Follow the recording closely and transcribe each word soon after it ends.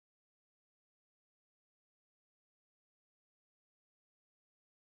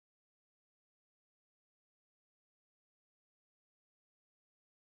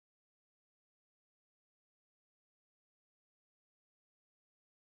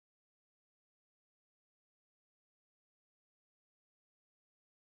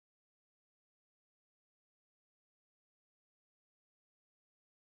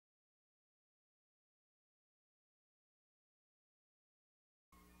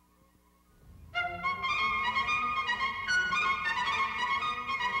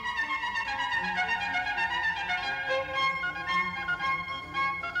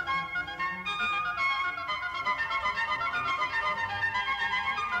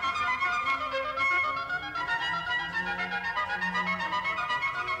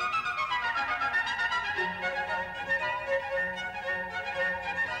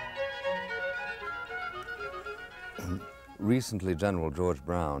Recently, General George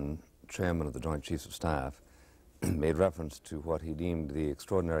Brown, chairman of the Joint Chiefs of Staff, made reference to what he deemed the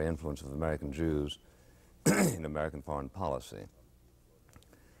extraordinary influence of American Jews in American foreign policy.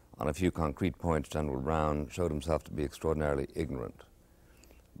 On a few concrete points, General Brown showed himself to be extraordinarily ignorant.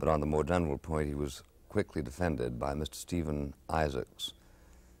 But on the more general point, he was quickly defended by Mr. Stephen Isaacs,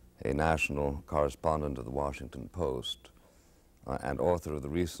 a national correspondent of the Washington Post and author of the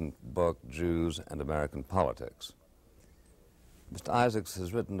recent book, Jews and American Politics. Mr. Isaacs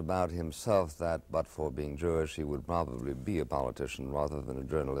has written about himself that, but for being Jewish, he would probably be a politician rather than a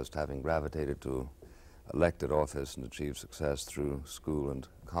journalist, having gravitated to elected office and achieved success through school and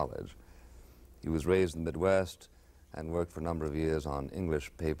college. He was raised in the Midwest and worked for a number of years on English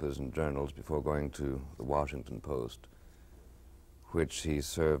papers and journals before going to the Washington Post, which he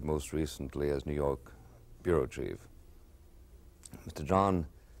served most recently as New York bureau chief. Mr. John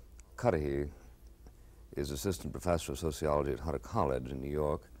Cuddihy is assistant professor of sociology at Hunter College in New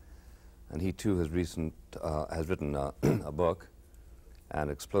York, and he too has written a book, an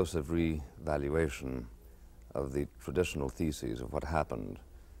explosive revaluation of the traditional theses of what happened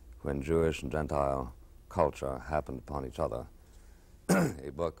when Jewish and Gentile culture happened upon each other,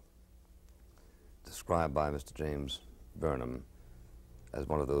 a book described by Mr. James Burnham as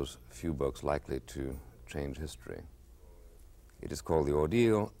one of those few books likely to change history. It is called The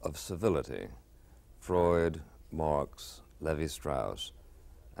Ordeal of Civility: Freud, Marx, Levi-Strauss,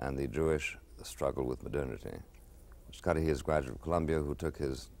 and the Jewish Struggle with Modernity. Mr. Cuddihy is a graduate of Columbia who took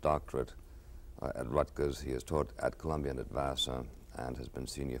his doctorate at Rutgers. He has taught at Columbia and at Vassar and has been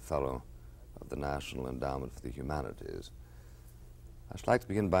senior fellow of the National Endowment for the Humanities. I should like to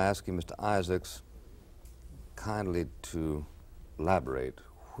begin by asking Mr. Isaacs kindly to elaborate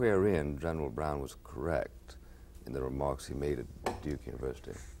wherein General Brown was correct in the remarks he made at Duke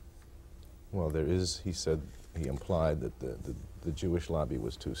University. Well, he implied that the Jewish lobby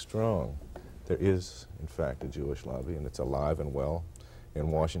was too strong. There is, in fact, a Jewish lobby, and it's alive and well in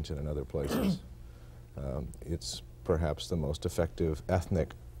Washington and other places. It's perhaps the most effective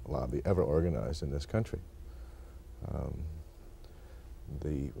ethnic lobby ever organized in this country.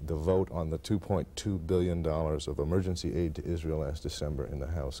 The vote on the $2.2 billion of emergency aid to Israel last December in the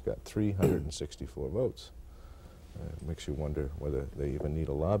House got 364 votes. It makes you wonder whether they even need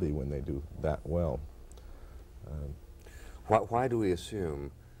a lobby when they do that well. Why do we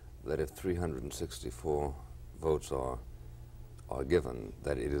assume that if 364 votes are given,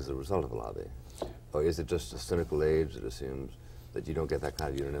 that it is a result of a lobby? Or is it just a cynical age that assumes that you don't get that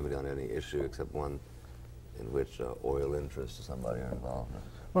kind of unanimity on any issue except one in which oil interests or somebody are involved?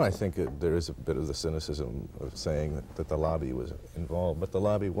 Well, I think there is a bit of the cynicism of saying that the lobby was involved, but the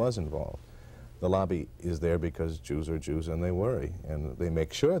lobby was involved. The lobby is there because Jews are Jews and they worry, and they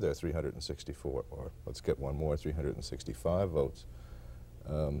make sure there are 364, or let's get one more, 365 votes.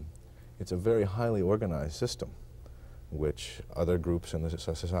 It's a very highly organized system, which other groups in the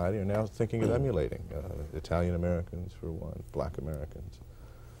society are now thinking of emulating. Italian Americans, for one, Black Americans.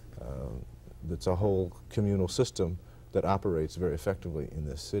 It's a whole communal system that operates very effectively in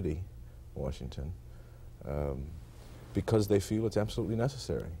this city, Washington, because they feel it's absolutely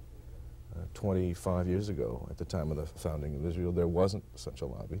necessary. 25 years ago, at the time of the founding of Israel, there wasn't such a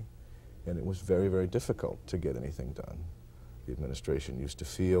lobby, and it was very, very difficult to get anything done. The administration used to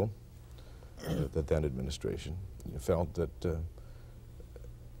feel, the then administration, felt that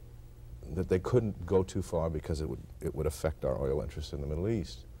that they couldn't go too far because it would affect our oil interests in the Middle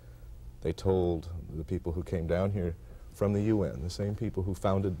East. They told the people who came down here from the UN, the same people who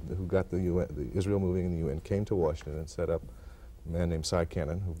got the UN, the Israel moving in the UN, came to Washington and set up a man named Cy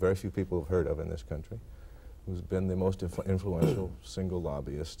Cannon, who very few people have heard of in this country, who's been the most influential single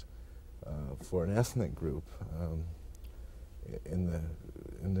lobbyist for an ethnic group in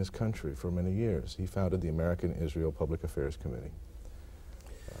this country for many years. He founded the American Israel Public Affairs Committee.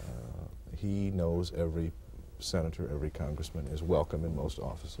 He knows every senator, every congressman, is welcome in most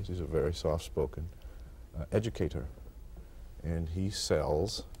offices. He's a very soft-spoken educator, and he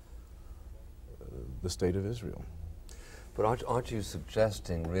sells the state of Israel. But aren't you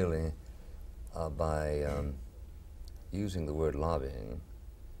suggesting, really, by using the word lobbying,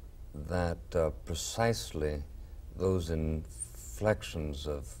 that precisely those inflections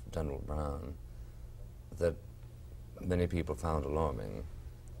of General Brown that many people found alarming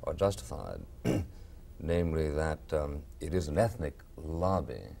are justified, namely that it is an ethnic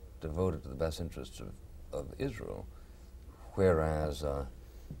lobby devoted to the best interests of Israel, whereas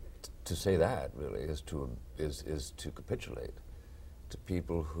to say that really is to capitulate to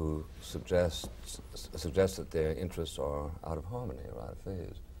people who suggest that their interests are out of harmony or out of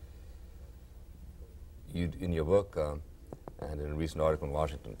phase. In your book, And in a recent article in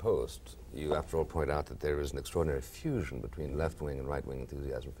Washington Post, you, after all, point out that there is an extraordinary fusion between left-wing and right-wing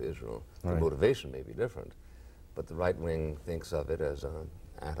enthusiasm for Israel. Right. The motivation may be different, but the right wing thinks of it as an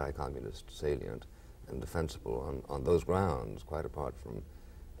anti-communist salient and defensible on those grounds, quite apart from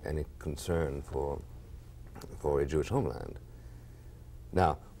any concern for a Jewish homeland.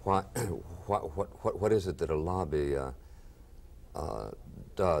 Now, what is it that a lobby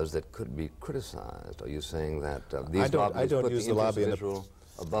does that could be criticized? Are you saying that these lobbies put the interests of Israel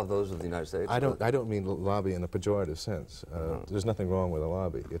above those of the United States? I don't mean lobby in a pejorative sense. There's nothing wrong with a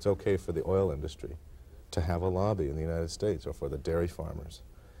lobby. It's okay for the oil industry to have a lobby in the United States, or for the dairy farmers.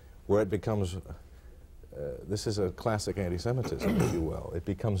 Where it becomes, this is a classic anti-Semitism, if you will. It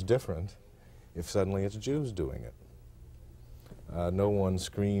becomes different if suddenly it's Jews doing it. No one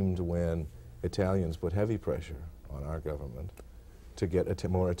screamed when Italians put heavy pressure on our government to get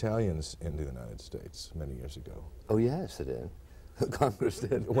more Italians into the United States many years ago. Oh, yes, it did. Congress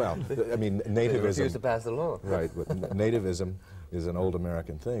did. Well, I mean, nativism. They refused to pass the law. Right, but nativism is an old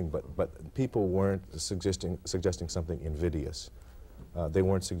American thing, but people weren't suggesting something invidious. They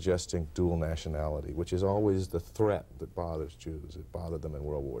weren't suggesting dual nationality, which is always the threat that bothers Jews. It bothered them in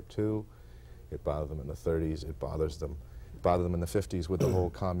World War II. It bothered them in the 30s. It bothered them in the 50s with the whole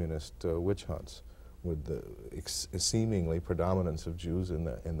communist witch hunts, with the seemingly predominance of Jews in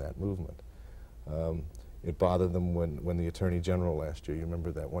that movement. It bothered them when the Attorney General last year, you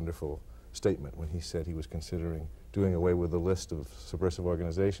remember that wonderful statement when he said he was considering doing away with the list of subversive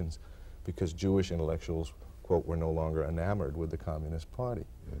organizations because Jewish intellectuals, quote, were no longer enamored with the Communist Party.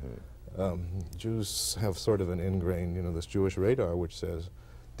 Jews have sort of an ingrained, you know, this Jewish radar which says,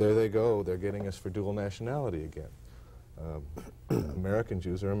 there they go, they're getting us for dual nationality again. American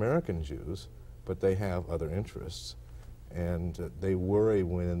Jews are American Jews, but they have other interests, and they worry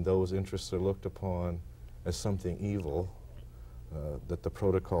when those interests are looked upon as something evil, that the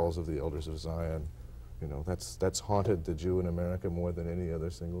protocols of the Elders of Zion, you know, that's haunted the Jew in America more than any other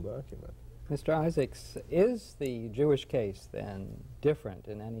single document. Mr. Isaacs, is the Jewish case then different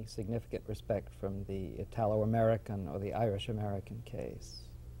in any significant respect from the Italo-American or the Irish-American case?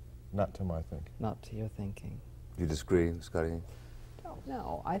 Not to my thinking. Not to your thinking. You disagree, Cuddihy?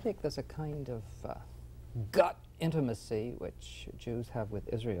 No, I think there's a kind of gut intimacy which Jews have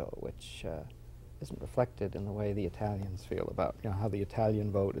with Israel, which isn't reflected in the way the Italians feel about, you know, how the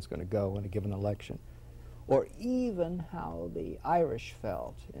Italian vote is going to go in a given election, or even how the Irish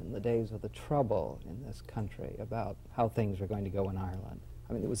felt in the days of the Trouble in this country about how things were going to go in Ireland.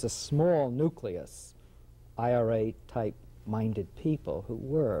 I mean, there was a small nucleus, IRA-type minded people who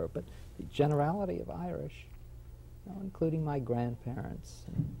were, but the generality of Irish, you know, including my grandparents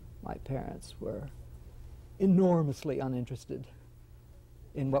and my parents, were enormously uninterested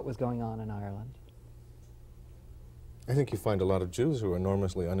in what was going on in Ireland. I think you find a lot of Jews who are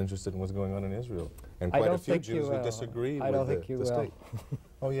enormously uninterested in what's going on in Israel, and quite a few Jews who disagree with the state.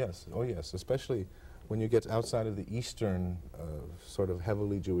 Oh yes, especially when you get outside of the eastern, sort of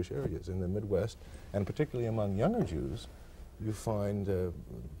heavily Jewish areas in the Midwest, and particularly among younger Jews, you find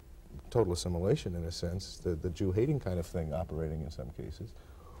total assimilation, in a sense, the Jew-hating kind of thing operating in some cases,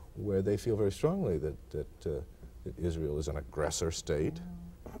 where they feel very strongly that Israel is an aggressor state,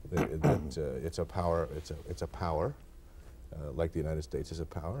 that it's a power, like the United States is a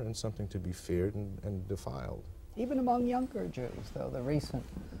power, and something to be feared and defiled. Even among younger Jews, though, the recent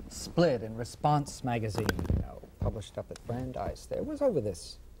split in Response magazine, you know, published up at Brandeis, there was over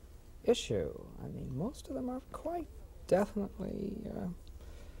this issue. I mean, most of them are quite definitely,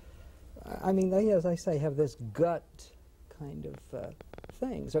 I mean, they, as I say, have this gut kind of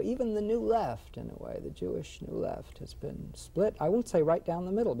thing. So even the New Left, in a way, the Jewish New Left, has been split. I won't say right down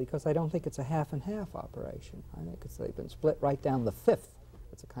the middle, because I don't think it's a half-and-half operation. I think they've been split right down the fifth.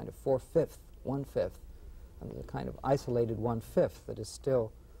 It's a kind of 4/5, 1/5, and there's a kind of isolated 1/5 that is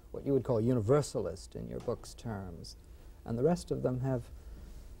still what you would call universalist in your book's terms. And the rest of them have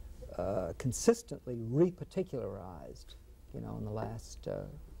consistently reparticularized, you know, in the last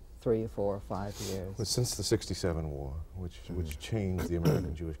 3 or 4 or 5 years. Well, since the '67 war, which changed the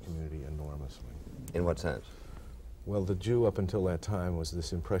American Jewish community enormously. In what sense? Well, the Jew up until that time was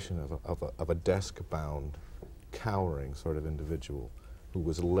this impression of a desk-bound, cowering sort of individual who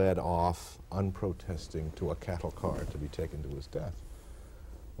was led off unprotesting to a cattle car to be taken to his death.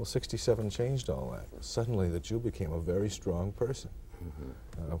 Well, '67 changed all that. Suddenly the Jew became a very strong person.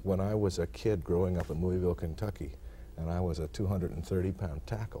 When I was a kid growing up in Louisville, Kentucky, and I was a 230-pound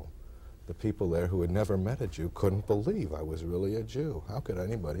tackle, the people there who had never met a Jew couldn't believe I was really a Jew. How could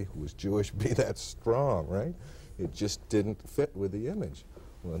anybody who was Jewish be that strong, right? It just didn't fit with the image.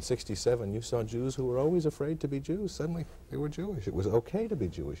 Well, in '67, you saw Jews who were always afraid to be Jews. Suddenly, they were Jewish. It was okay to be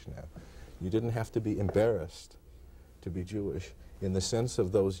Jewish now. You didn't have to be embarrassed to be Jewish in the sense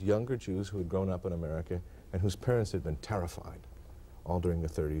of those younger Jews who had grown up in America and whose parents had been terrified all during the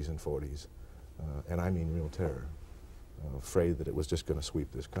 30s and 40s, and I mean real terror, afraid that it was just going to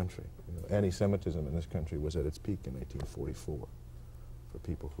sweep this country. You know, anti-Semitism in this country was at its peak in 1844 for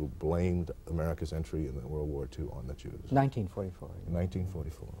people who blamed America's entry in the World War II on the Jews. 1944.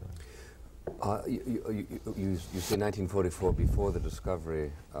 1944, right. You say 1944 before the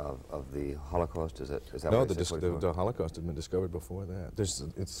discovery of the Holocaust? Is that No, what you say, the Holocaust had been discovered before that.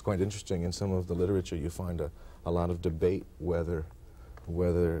 It's quite interesting. In some of the literature, you find a lot of debate whether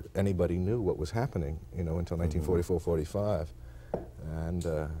anybody knew what was happening, you know, until 1944-45. And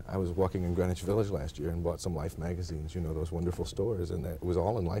I was walking in Greenwich Village last year and bought some Life magazines, you know, those wonderful stores, and it was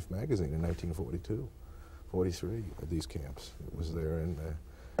all in Life magazine in 1942, 43 at these camps. It was there in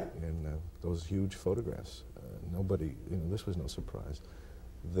those huge photographs. Nobody, you know, this was no surprise.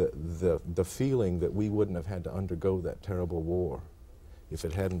 The feeling that we wouldn't have had to undergo that terrible war if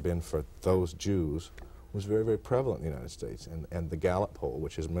it hadn't been for those Jews was very, very prevalent in the United States. And the Gallup poll,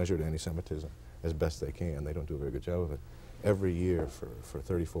 which has measured anti-Semitism as best they can, they don't do a very good job of it, every year for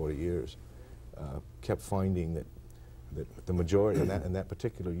 30, 40 years, kept finding that the majority, in that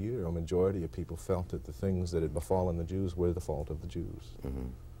particular year, a majority of people felt that the things that had befallen the Jews were the fault of the Jews. Mm-hmm.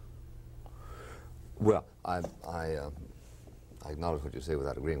 Well, I acknowledge what you say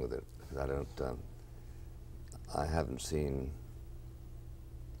without agreeing with it, because I haven't seen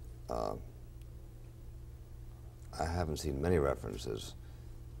many references,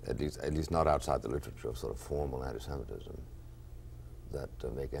 at least not outside the literature, of sort of formal anti-Semitism that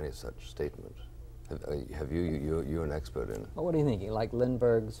make any such statement. Have you? You're an expert in. Well, what are you thinking? Like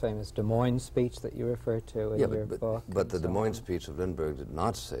Lindbergh's famous Des Moines speech that you referred to in your book? But the Des Moines speech of Lindbergh did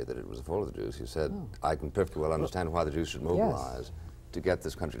not say that it was the fault of the Jews. He said, "I can perfectly well understand why the Jews should mobilize to get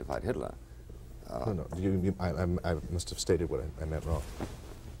this country to fight Hitler." No, I must have stated what I meant wrong.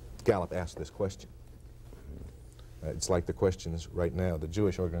 Gallup asked this question. It's like the questions right now. The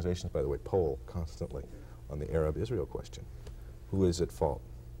Jewish organizations, by the way, poll constantly on the Arab-Israel question. Who is at fault?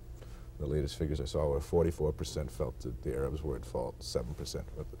 The latest figures I saw were 44% felt that the Arabs were at fault, 7%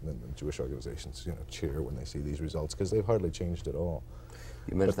 but then the Jewish organizations, you know, cheer when they see these results because they've hardly changed at all.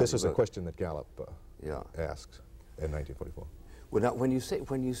 But this is a question that Gallup asked in 1944. Well, now, when you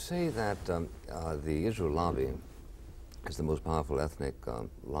say that the Israel lobby is the most powerful ethnic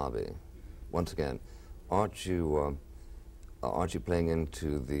lobby, once again, aren't you playing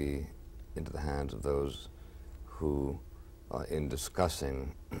into the hands of those who, in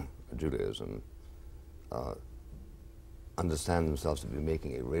discussing Judaism, understand themselves to be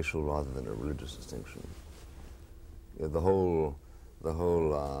making a racial rather than a religious distinction? You know, the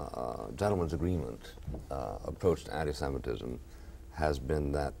whole gentleman's agreement approach to anti-Semitism has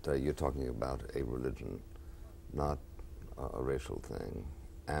been that you're talking about a religion, not a racial thing.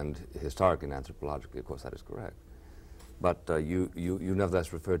 And historically and anthropologically, of course, that is correct. But you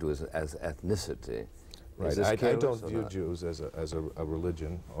nevertheless refer to it as ethnicity. Right. I don't view Jews as a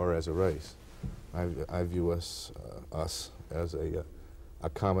religion or as a race. I view us as a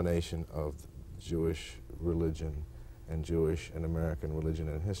combination of Jewish religion and Jewish and American religion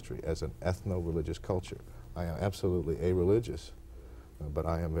and history, as an ethno-religious culture. I am absolutely a-religious, but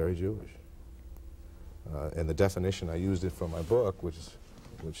I am very Jewish. And the definition, I used it from my book, which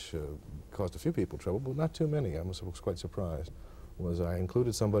caused a few people trouble, but not too many. I was quite surprised. Was I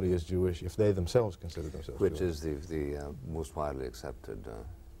included somebody as Jewish if they themselves considered themselves Jewish. Which is the most widely accepted.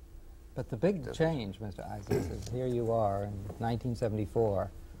 But the big change, Mr. Isaacs, is here you are in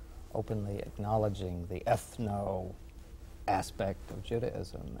 1974, openly acknowledging the ethno aspect of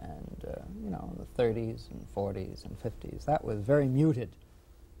Judaism, and you know, in the 30s and 40s and 50s, that was very muted.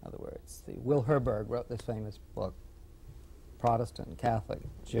 In other words, Will Herberg wrote this famous book, Protestant, Catholic,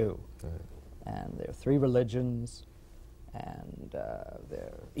 Jew, and there are three religions, and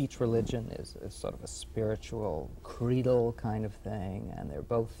each religion is sort of a spiritual, creedal kind of thing, and they're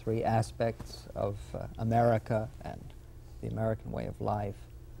both three aspects of America and the American way of life.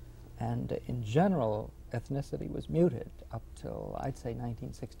 And in general, ethnicity was muted up till, I'd say,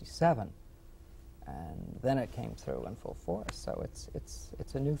 1967, and then it came through in full force. So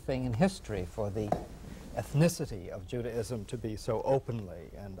it's a new thing in history for the ethnicity of Judaism to be so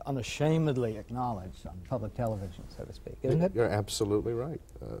openly and unashamedly acknowledged on public television, so to speak, isn't it? You're absolutely right.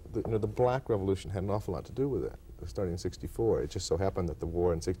 The Black Revolution had an awful lot to do with it, starting in '64. It just so happened that the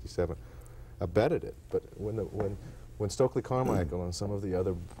war in '67 abetted it. But when Stokely Carmichael and some of the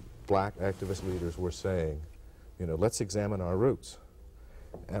other Black activist leaders were saying, you know, let's examine our roots,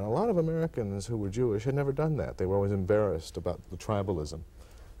 And a lot of Americans who were Jewish had never done that. They were always embarrassed about the tribalism,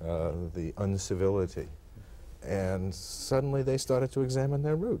 the uncivility. And suddenly they started to examine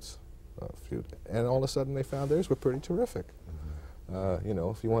their roots. And all of a sudden they found theirs were pretty terrific. You know,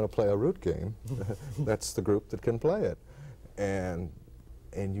 if you want to play a root game, that's the group that can play it. And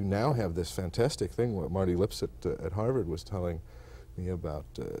you now have this fantastic thing, what Marty Lipset at Harvard was telling me about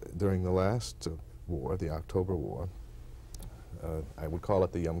during the last war, the October War. I would call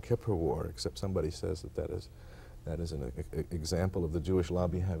it the Yom Kippur War, except somebody says that that is an example of the Jewish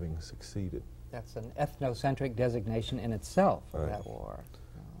lobby having succeeded. That's an ethnocentric designation in itself for Right. that war.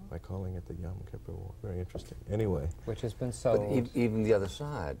 By calling it the Yom Kippur War. Very interesting. Anyway. Which has been But sold. even the other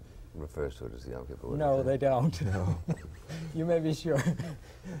side refers to it as the Yom Kippur War. No, they don't. No. You may be sure.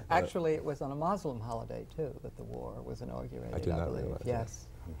 Actually, it was on a Muslim holiday, too, that the war was inaugurated, I did not believe. realize that. Yes.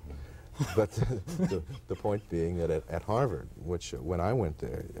 But the point being that at Harvard, which when I went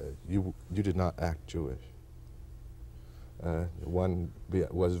there, you did not act Jewish. One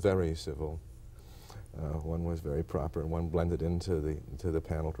was very civil. One was very proper, and one blended into the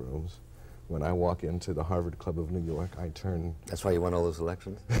panel rooms. When I walk into the Harvard Club of New York, I turn. That's why you won all those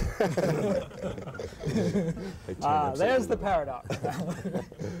elections? There's the paradox.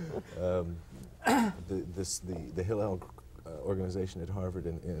 The Hillel organization at Harvard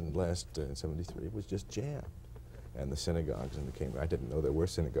in '73 was just jammed, and the synagogues in Cambridge. I didn't know there were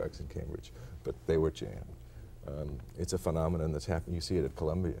synagogues in Cambridge, but they were jammed. It's a phenomenon that's happening. You see it at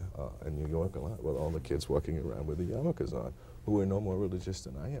Columbia in New York a lot, with all the kids walking around with the yarmulkes on, who are no more religious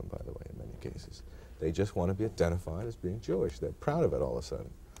than I am, by the way, in many cases. They just want to be identified as being Jewish. They're proud of it all of a sudden.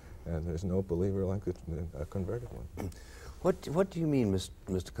 And there's no believer like a converted one. What do you mean,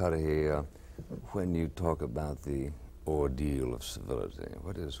 Mr. Cuddihy, when you talk about the ordeal of civility?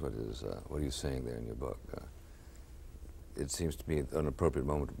 What are you saying there in your book? It seems to me an appropriate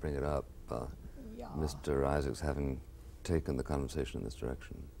moment to bring it up. Mr. Isaacs having taken the conversation in this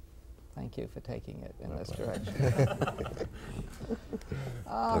direction. Thank you for taking it in this direction.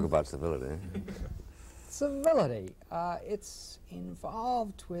 Talk about civility. Civility. It's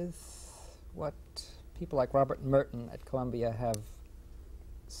involved with what people like Robert Merton at Columbia have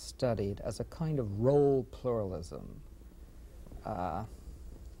studied as a kind of role pluralism.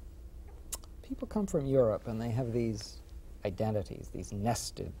 People come from Europe and they have these identities, these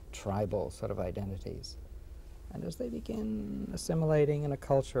nested tribal sort of identities. And as they begin assimilating and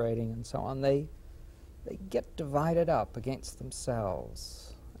acculturating and so on, they get divided up against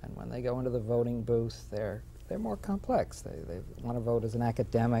themselves. And when they go into the voting booth, they're more complex. They want to vote as an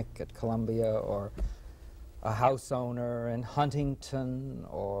academic at Columbia, or a house owner in Huntington,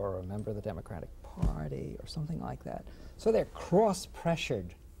 or a member of the Democratic Party, or something like that. So they're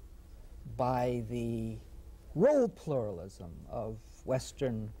cross-pressured by the role pluralism of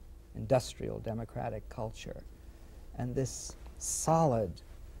Western industrial democratic culture. And this solid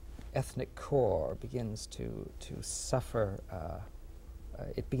ethnic core begins to suffer,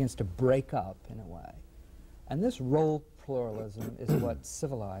 it begins to break up in a way. And this role pluralism is what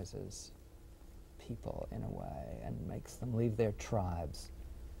civilizes people in a way and makes them leave their tribes.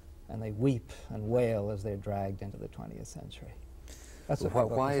 And they weep and wail as they're dragged into the 20th century. That's what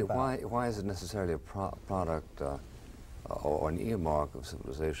why is it necessarily a product or an earmark of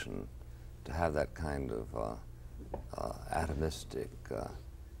civilization to have that kind of atomistic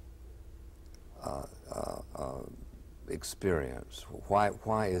experience?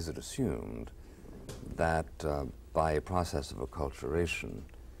 Why is it assumed that by a process of acculturation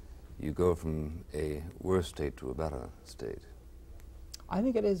you go from a worse state to a better state? I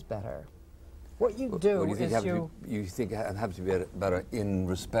think it is better. What you do is you think it has to be better in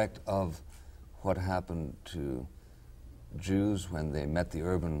respect of what happened to Jews when they met the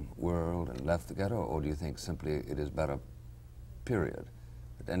urban world and left the ghetto, or do you think simply it is better, period,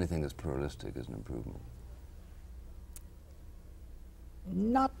 that anything that's pluralistic is an improvement?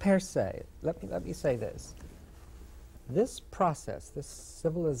 Not per se. Let me say this. This process, this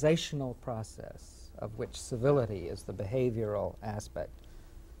civilizational process, of which civility is the behavioral aspect,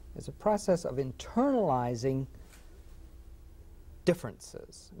 is a process of internalizing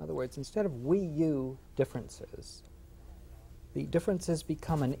differences. In other words, instead of we-you differences, the differences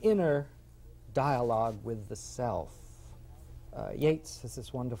become an inner dialogue with the self. Yeats has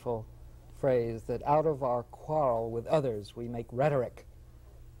this wonderful phrase that out of our quarrel with others we make rhetoric,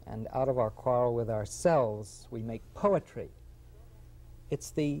 and out of our quarrel with ourselves we make poetry.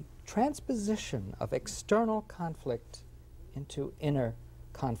 It's the transposition of external conflict into inner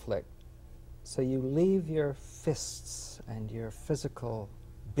conflict. So you leave your fists and your physical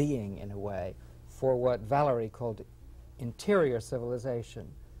being, in a way, for what Valery called interior civilization,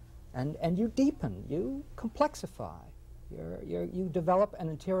 and you deepen, you complexify, you develop an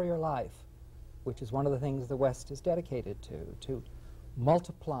interior life, which is one of the things the West is dedicated to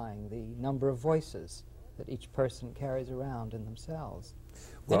multiplying the number of voices that each person carries around in themselves.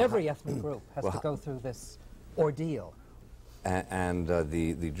 Well, and every ethnic group has to go through this ordeal. And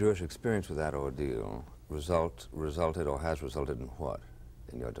the Jewish experience with that ordeal resulted or has resulted in what,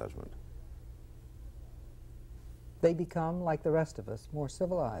 in your judgment? They become, like the rest of us, more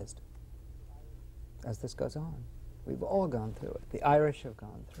civilized as this goes on. We've all gone through it. The Irish have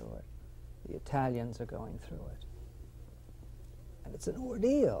gone through it. The Italians are going through it. And it's an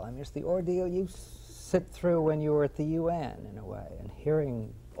ordeal. I mean, it's the ordeal you sit through when you were at the UN, in a way, and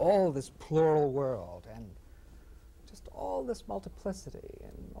hearing all this plural world and just all this multiplicity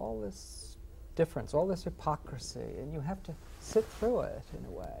and all this difference, all this hypocrisy, and you have to sit through it, in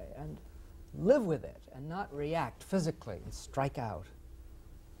a way, and live with it and not react physically and strike out.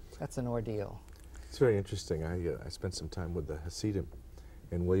 That's an ordeal. It's very interesting. I spent some time with the Hasidim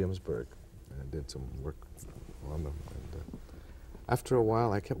in Williamsburg and did some work on them. And after a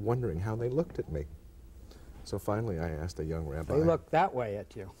while, I kept wondering how they looked at me. So finally, I asked a young rabbi. They looked that way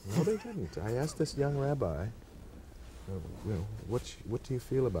at you. No, they didn't. I asked this young rabbi, you know, what do you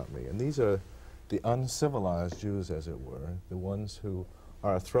feel about me? And these are the uncivilized Jews, as it were, the ones who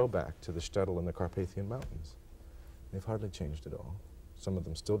are a throwback to the shtetl in the Carpathian Mountains. They've hardly changed at all. Some of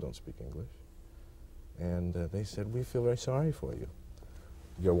them still don't speak English. And they said, we feel very sorry for you.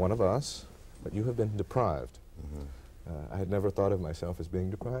 You're one of us, but you have been deprived. I had never thought of myself as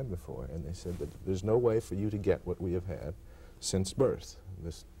being deprived before. And they said that there's no way for you to get what we have had since birth,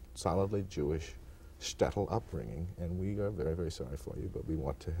 this solidly Jewish shtetl upbringing. And we are very, very sorry for you, but we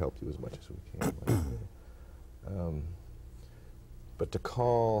want to help you as much as we can. But to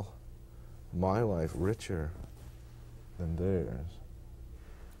call my life richer than theirs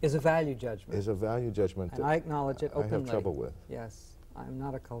is a value judgment. Is a value judgment and I acknowledge it openly. I have trouble with. Yes, I'm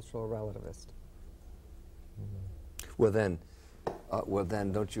not a cultural relativist. Well then,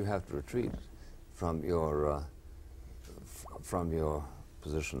 don't you have to retreat from your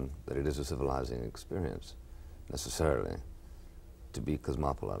position that it is a civilizing experience, necessarily, to be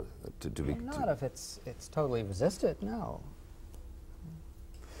cosmopolitan, to be. Not if it's totally resisted. No.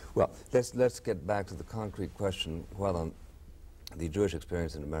 Well, let's get back to the concrete question whether the Jewish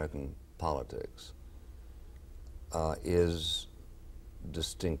experience in American politics is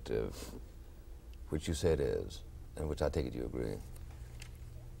distinctive, which you say it is, and which I take it you agree.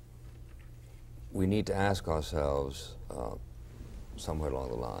 We need to ask ourselves somewhere along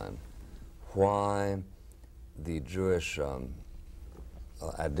the line why the Jewish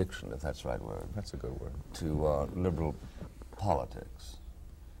addiction, if that's the right word. That's a good word. To liberal politics.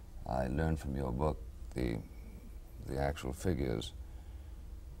 I learned from your book the actual figures.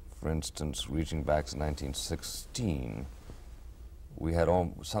 For instance, reaching back to 1916, we had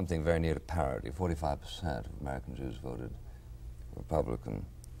something very near to parity. 45% of American Jews voted Republican.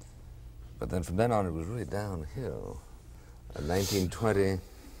 But then from then on, it was really downhill. In 1920,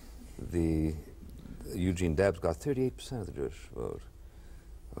 Eugene Debs got 38% of the Jewish vote.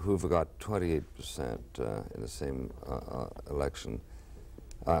 Hoover got 28% in the same election.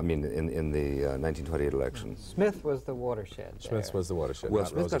 I mean, in the 1928 election. Smith was the watershed. Smith was the watershed. Well, not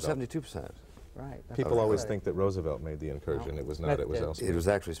Smith Roosevelt. got 72%. Right. People always think that Roosevelt made the incursion. No, It was Smith not. It was did. elsewhere. It was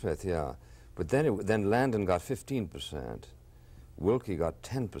actually Smith, yeah. But then Landon got 15%. Wilkie got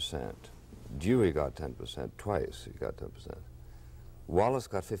 10%. Dewey got 10%. Twice he got 10%. Wallace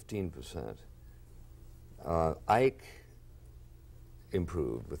got 15%. Ike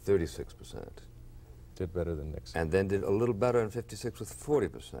improved with 36%. Did better than Nixon. And then did a little better in 56 with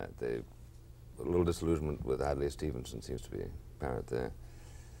 40%. A little disillusionment with Adlai Stevenson seems to be apparent there.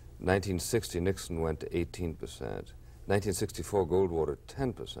 1960, Nixon went to 18%. 1964, Goldwater,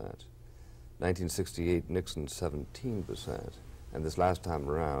 10%. 1968, Nixon, 17%. And this last time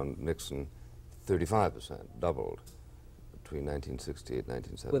around, Nixon, 35%, doubled between 1968 and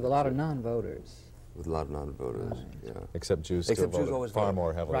 1972. With a lot of non-voters. With a lot of non-voters, Right. yeah. Except Jews still Except Jews voted always far voted.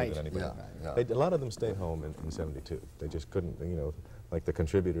 more heavily Right. than anybody. Yeah, A lot of them stayed home in 72. They just couldn't, you know, like the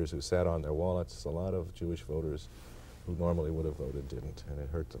contributors who sat on their wallets, a lot of Jewish voters who normally would have voted didn't, and it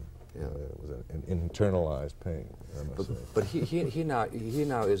hurt them. Yeah. It was an internalized pain, I must say. But he now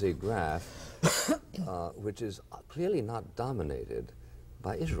is a graph which is clearly not dominated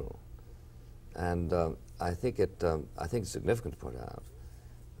by Israel, and I think it's significant to point out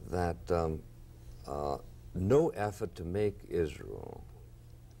that no effort to make Israel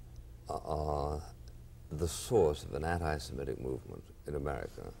the source of an anti-Semitic movement in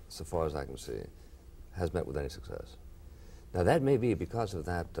America, so far as I can see, has met with any success. Now that may be because of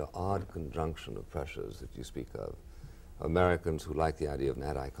that odd conjunction of pressures that you speak of. Americans who like the idea of an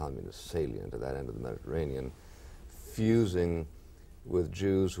anti-communist salient to that end of the Mediterranean, fusing with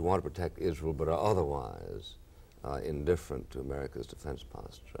Jews who want to protect Israel but are otherwise indifferent to America's defense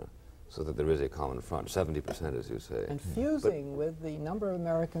posture, so that there is a common front, 70%, as you say. And fusing with the number of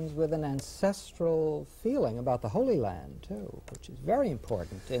Americans with an ancestral feeling about the Holy Land, too, which is very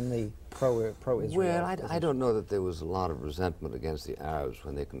important in the pro-Israel. Well, I don't know that there was a lot of resentment against the Arabs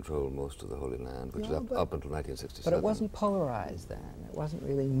when they controlled most of the Holy Land, which is up until 1967. But it wasn't polarized then. It wasn't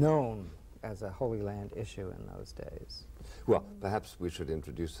really known as a Holy Land issue in those days. Well, perhaps we should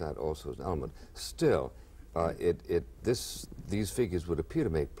introduce that also as an element. Still, these figures would appear to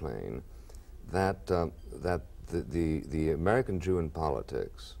make plain that the American Jew in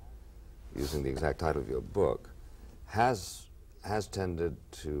politics, using the exact title of your book, has tended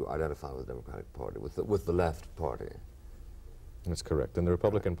to identify with the Democratic Party, with the left party. That's correct. And the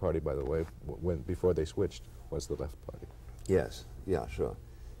Republican Party, by the way, before they switched, was the left party. Yes. Yeah. Sure.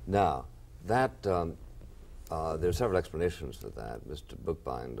 Now that there are several explanations for that. Mr.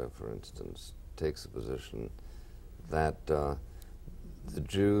 Bookbinder, for instance, takes the position that the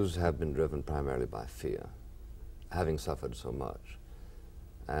Jews have been driven primarily by fear, having suffered so much,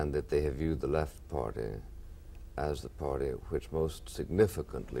 and that they have viewed the left party as the party which most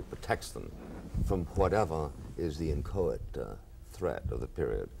significantly protects them from whatever is the inchoate threat of the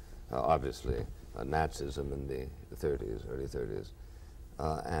period. Obviously, Nazism in the 30s, early 30s,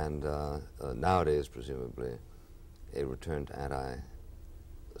 and nowadays, presumably, a return to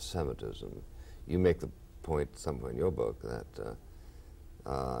anti-Semitism. You make the point somewhere in your book that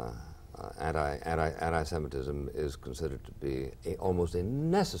anti-Semitism is considered to be almost a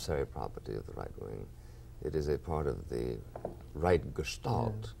necessary property of the right wing. It is a part of the right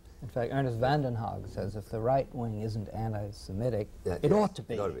gestalt. In fact, Ernest Vandenhoeg says if the right wing isn't anti-Semitic, it ought to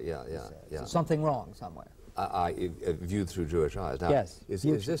be. Yeah. So something wrong somewhere. Viewed through Jewish eyes. Now, yes. Is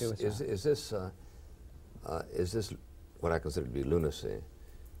this what I consider to be lunacy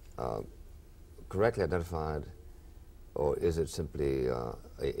correctly identified, or is it simply a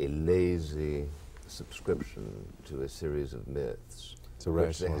lazy subscription to a series of myths? It's a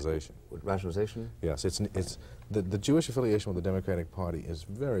rationalization. Rationalization? Yes, the Jewish affiliation with the Democratic Party is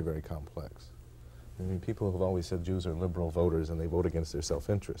very, very complex. I mean, people have always said Jews are liberal voters and they vote against their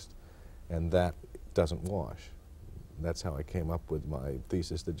self-interest, and that doesn't wash. That's how I came up with my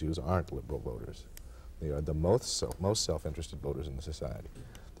thesis that Jews aren't liberal voters. They are the most self-interested voters in the society.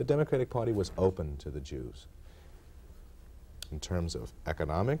 The Democratic Party was open to the Jews. In terms of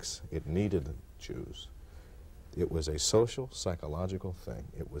economics, it needed Jews. It was a social, psychological thing.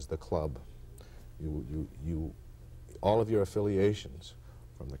 It was the club. All of your affiliations,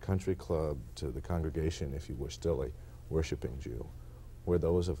 from the country club to the congregation, if you were still a worshiping Jew, were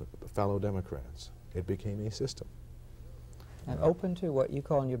those of fellow Democrats. It became a system. And open to what you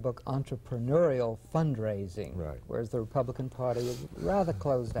call in your book entrepreneurial fundraising, right? Whereas the Republican Party is rather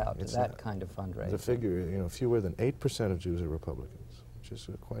closed out to that kind of fundraising. The figure, fewer than 8% of Jews are Republicans, which is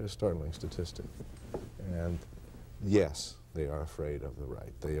quite a startling statistic. And yes, they are afraid of the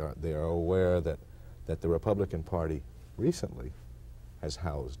right. They are aware that the Republican Party recently has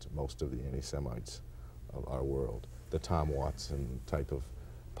housed most of the anti-Semites of our world, the Tom Watson type of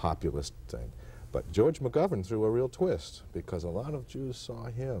populist thing. But George McGovern threw a real twist, because a lot of Jews saw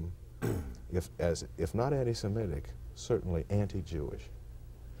him, if not anti-Semitic, certainly anti-Jewish.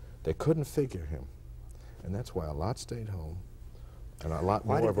 They couldn't figure him, and that's why a lot stayed home, and a lot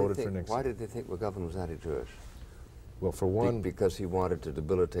more voted for Nixon. Why did they think McGovern was anti-Jewish? Well, for one... Because he wanted to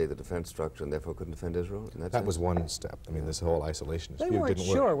debilitate the defense structure and therefore couldn't defend Israel? That was one step. I mean, this whole isolationist view didn't work. They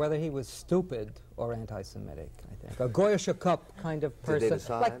weren't sure whether he was stupid or anti-Semitic, I think. A Goya Shakop kind of person. Did they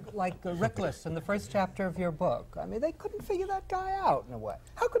decide? Like Rickless in the first chapter of your book. I mean, they couldn't figure that guy out in a way.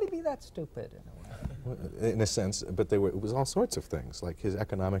 How could he be that stupid in a way? In a sense, but it was all sorts of things, like his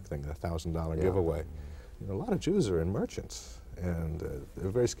economic thing, the $1,000 giveaway. A lot of Jews are in merchants, and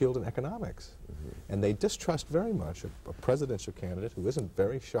they're very skilled in economics. And they distrust very much a presidential candidate who isn't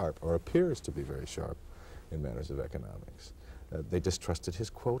very sharp, or appears to be very sharp, in matters of economics. They distrusted his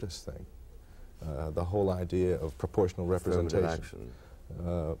quotas thing, the whole idea of proportional representation.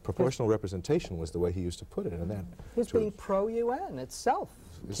 Proportional representation was the way he used to put it, and that... His being pro-UN itself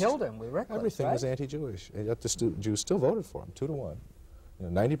killed him with Rickless, everything was anti-Jewish, and yet the Jews still voted for him, 2-to-1.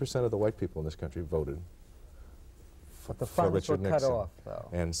 90% of the white people in this country voted but the for funds Richard were Nixon. cut off, though.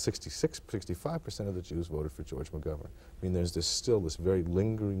 And 65% of the Jews voted for George McGovern. I mean, there's still this very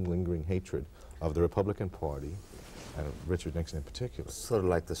lingering hatred of the Republican Party, and of Richard Nixon in particular. Sort of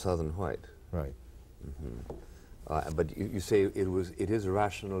like the Southern white. Right. But you say it is a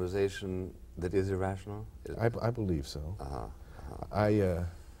rationalization that is irrational? I believe so.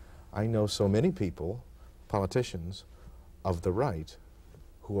 I know so many people, politicians, of the right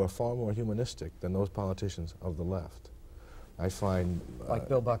who are far more humanistic than those politicians of the left. I find... like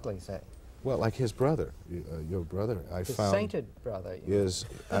Bill Buckley, say. Well, like his brother, your brother, I His found... sainted brother. Is...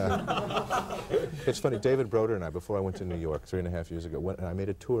 it's funny, David Broder and I, before I went to New York 3.5 years ago, I made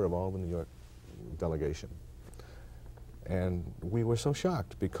a tour of all the New York delegation. And we were so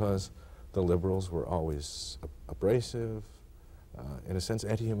shocked because the liberals were always abrasive, in a sense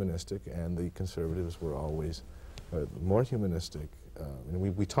anti-humanistic, and the conservatives were always more humanistic. And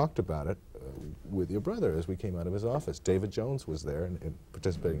we talked about it with your brother as we came out of his office. David Jones was there and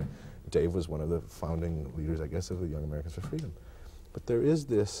participating. Dave was one of the founding leaders, I guess, of the Young Americans for Freedom. But there is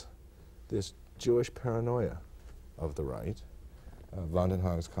this Jewish paranoia of the right. Von den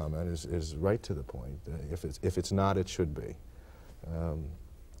Haag's comment is right to the point. If it's not, it should be.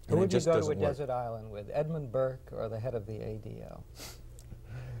 Who would you go to a desert island with, Edmund Burke or the head of the ADL?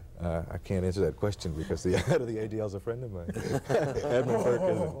 I can't answer that question because the head of the ADL is a friend of mine. Edmund Burke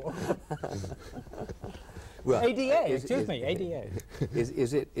isn't. Well, ADA, excuse me, ADA.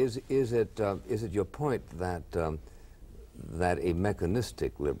 Is it your point that that a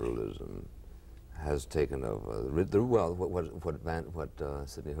mechanistic liberalism has taken over what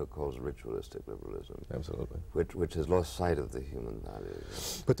Sidney Hook calls ritualistic liberalism? Absolutely. Which has lost sight of the human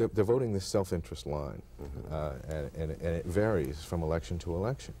values. But they're voting this self-interest line, and it varies from election to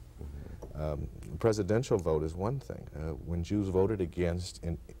election. Presidential vote is one thing. When Jews voted against,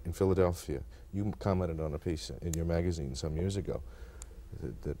 in Philadelphia, you commented on a piece in your magazine some years ago,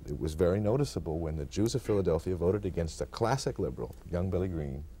 that it was very noticeable when the Jews of Philadelphia voted against a classic liberal, young Billy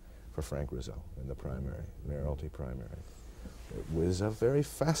Green, for Frank Rizzo in the primary, mayoralty primary. It was a very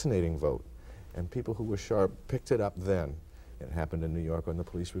fascinating vote, and people who were sharp picked it up then. It happened in New York on the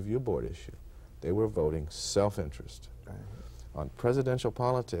Police Review Board issue. They were voting self-interest. On presidential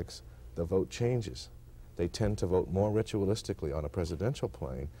politics, the vote changes. They tend to vote more ritualistically on a presidential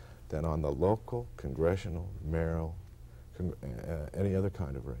plane than on the local, congressional, mayoral, any other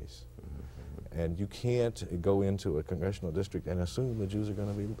kind of race. And you can't go into a congressional district and assume the Jews are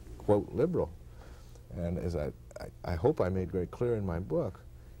going to be, quote, liberal. And as I hope I made very clear in my book,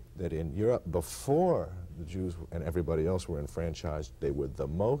 that in Europe, before the Jews and everybody else were enfranchised, they were the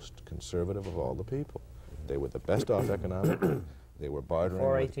most conservative of all the people. They were the best off economically. They were bartering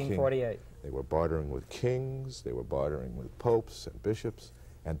Before with 1848. They were bartering with kings. They were bartering with popes and bishops.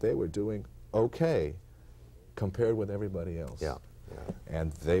 And they were doing okay compared with everybody else. Yeah.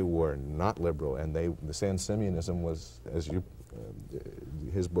 And they were not liberal, and the San-Simeonism was, as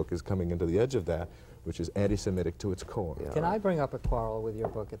his book is coming into the edge of that, which is anti-Semitic to its core. Yeah. Can I bring up a quarrel with your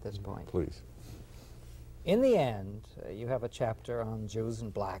book at this point? Please. In the end, you have a chapter on Jews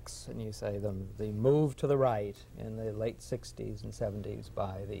and blacks, and you say the move to the right in the late 60s and 70s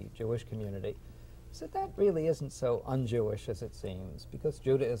by the Jewish community, so that really isn't so un-Jewish as it seems, because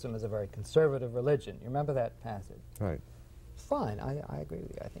Judaism is a very conservative religion. You remember that passage? Right. Fine, I agree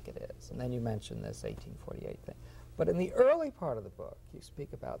with you, I think it is. And then you mention this 1848 thing. But in the early part of the book, you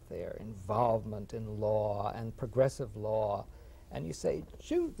speak about their involvement in law and progressive law, and you say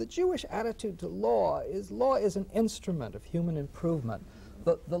the Jewish attitude to law is an instrument of human improvement.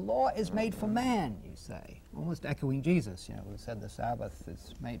 The law is made for man, you say, almost echoing Jesus, you know, who said the Sabbath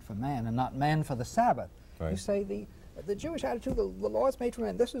is made for man and not man for the Sabbath. Right. You say the Jewish attitude, the law is made for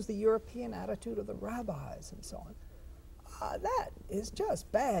man. This was the European attitude of the rabbis and so on. That is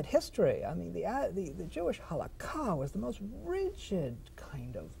just bad history. I mean, the Jewish halakha was the most rigid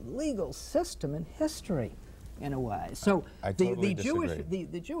kind of legal system in history, in a way. So I totally disagree.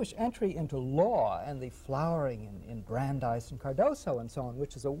 the Jewish entry into law and the flowering in Brandeis and Cardoso and so on,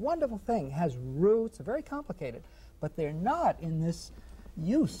 which is a wonderful thing, has roots, very complicated, but they're not in this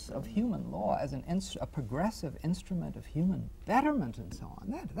use of human law as a progressive instrument of human betterment and so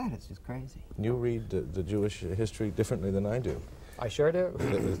on. That is just crazy. You read the Jewish history differently than I do. I sure do.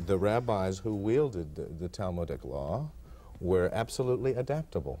 The rabbis who wielded the Talmudic law were absolutely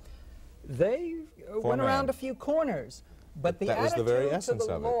adaptable. They went around a few corners, but the attitude to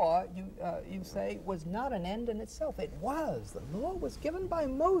the law, you say, was not an end in itself. It was. The law was given by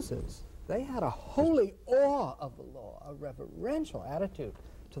Moses. They had a holy awe of the law, a reverential attitude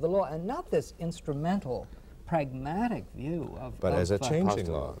to the law, and not this instrumental, pragmatic view of... But as a changing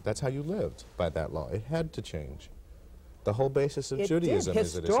law, that's how you lived by that law. It had to change. The whole basis of Judaism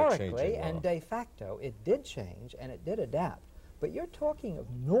is that it's a changing law. Historically and de facto, it did change and it did adapt. But you're talking of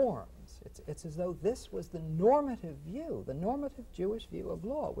norms It's as though this was the normative view, the normative Jewish view of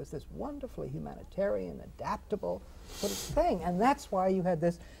law, was this wonderfully humanitarian, adaptable sort of thing. And that's why you had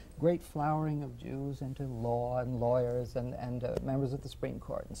this great flowering of Jews into law and lawyers and members of the Supreme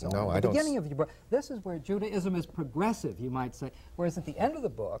Court and so on. At the beginning of your book, this is where Judaism is progressive, you might say, whereas at the end of the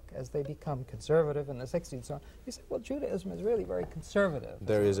book, as they become conservative in the 60s and so on, you say, well, Judaism is really very conservative.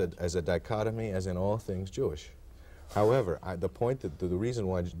 There is a dichotomy, as in all things Jewish. However, the point that the reason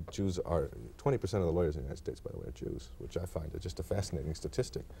why Jews are 20% of the lawyers in the United States, by the way, are Jews, which I find just a fascinating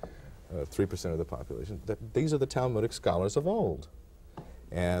statistic. 3% of the population. That these are the Talmudic scholars of old.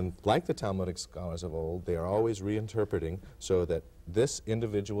 And like the Talmudic scholars of old, they are always reinterpreting so that this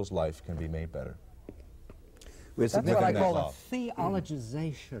individual's life can be made better. That's what I call a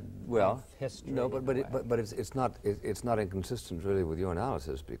theologization of history. No, but it's not inconsistent really with your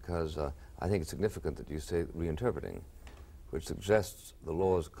analysis, because I think it's significant that you say reinterpreting, which suggests the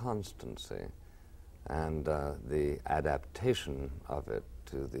law's constancy and the adaptation of it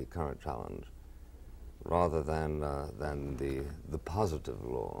to the current challenge, rather than the positive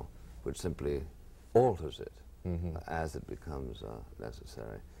law, which simply alters it as it becomes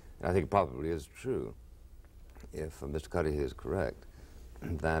necessary. And I think it probably is true, if Mr. Cuddihy is correct,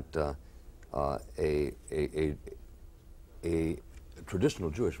 that a traditional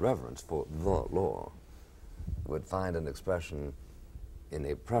Jewish reverence for the law would find an expression in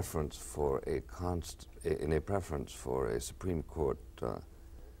a preference for a Supreme Court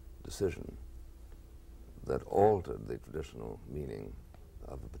decision that altered the traditional meaning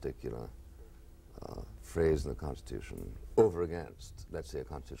of a particular phrase in the Constitution over against, let's say, a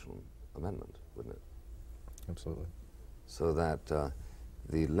constitutional amendment, wouldn't it? Absolutely. So that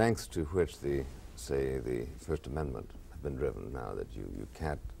the lengths to which the First Amendment have been driven now, that you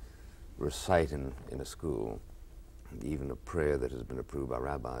can't recite in a school even a prayer that has been approved by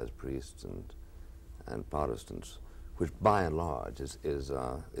rabbis, priests, and Protestants, which by and large is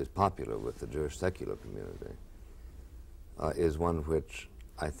popular with the Jewish secular community, is one which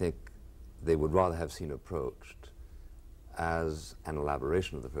I think they would rather have seen approached as an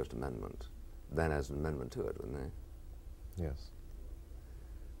elaboration of the First Amendment than as an amendment to it, wouldn't they? Yes.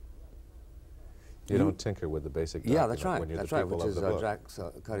 You don't tinker with the basic document. Yeah, that's right. That's right, which is Jack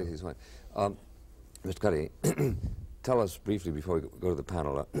Cuddihy's point. Mr. Cuddihy, tell us briefly before we go to the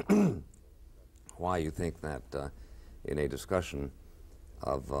panel why you think that in a discussion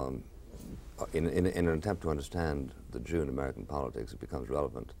of, in an attempt to understand the Jew in American politics, it becomes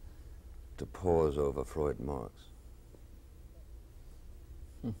relevant to pause over Freud and Marx.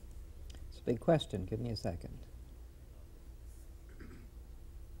 It's a big question. Give me a second.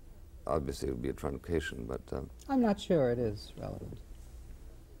 Obviously, it would be a truncation, but... I'm not sure it is relevant.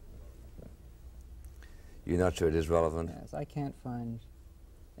 You're not sure it is relevant? Yes, I can't find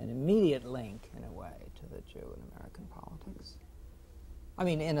an immediate link, in a way, to the Jew in American politics. I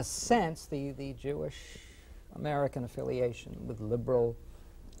mean, in a sense, the Jewish American affiliation with liberal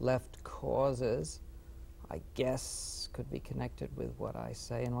left causes, I guess, could be connected with what I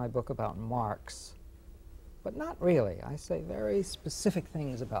say in my book about Marx. But not really. I say very specific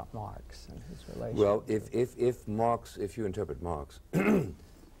things about Marx and his relationship. Well, if you interpret Marx,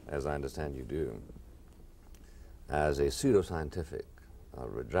 as I understand you do, as a pseudoscientific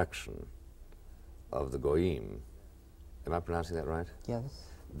rejection of the Goyim, am I pronouncing that right? Yes.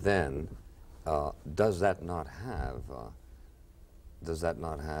 Then, does that not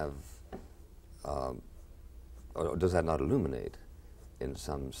illuminate, in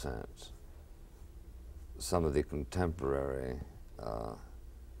some sense, some of the contemporary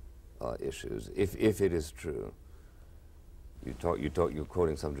issues? If it is true, you're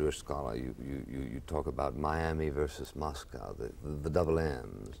quoting some Jewish scholar. You talk about Miami versus Moscow, the double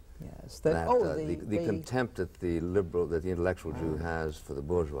M's. Yes. The contempt that the intellectual Jew has for the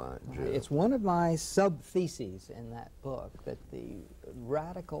bourgeois Jew. It's one of my sub-theses in that book, that the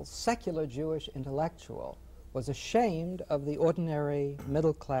radical secular Jewish intellectual was ashamed of the ordinary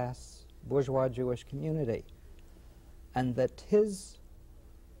middle-class bourgeois Jewish community, and that his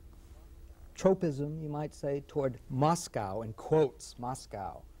tropism, you might say, toward Moscow, in quotes,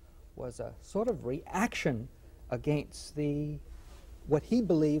 Moscow, was a sort of reaction against what he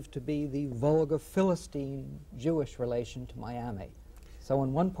believed to be the vulgar Philistine Jewish relation to Miami. So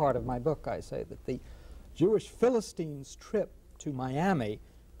in one part of my book I say that the Jewish Philistines' trip to Miami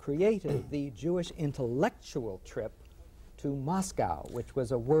created the Jewish intellectual trip to Moscow, which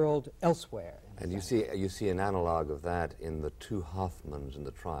was a world elsewhere. And you see an analog of that in the two Hoffmans in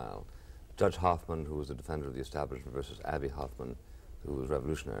the trial. Judge Hoffman, who was a defender of the establishment, versus Abbie Hoffman, who was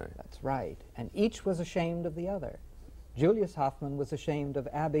revolutionary. That's right. And each was ashamed of the other. Julius Hoffman was ashamed of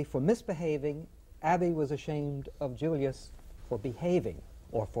Abbe for misbehaving. Abbe was ashamed of Julius for behaving,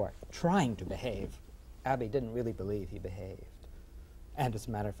 or for trying to behave. Abbe didn't really believe he behaved. And as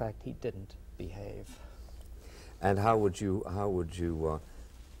a matter of fact, he didn't behave. And how would you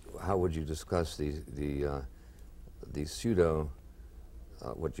discuss the pseudo,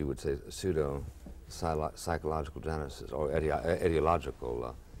 what you would say, pseudo psychological genesis or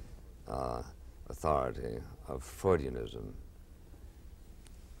ideological authority of Freudianism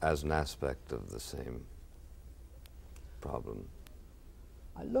as an aspect of the same problem?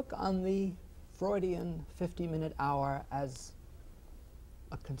 I look on the Freudian 50-minute hour as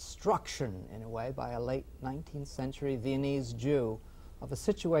a construction, in a way, by a late 19th century Viennese Jew of a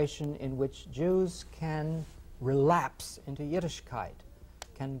situation in which Jews can relapse into Yiddishkeit.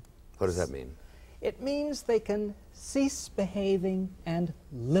 What does that mean? It means they can cease behaving and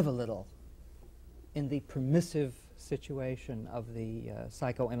live a little in the permissive situation of the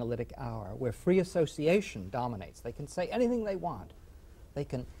psychoanalytic hour, where free association dominates. They can say anything they want. They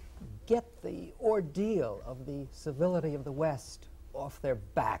can get the ordeal of the civility of the West off their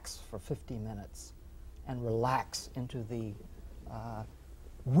backs for 50 minutes and relax into the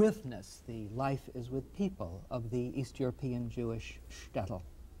withness, the life is with people of the East European Jewish shtetl.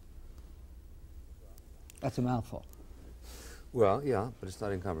 That's a mouthful. Well, yeah, but it's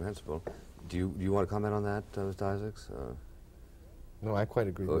not incomprehensible. Do you want to comment on that, Mr. Isaacs? No, I quite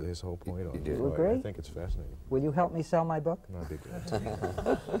agree with his whole point on You Freud. agree? I think it's fascinating. Will you help me sell my book? That'd be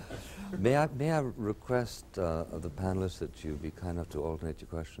great. May I request of the panelists that you be kind enough to alternate your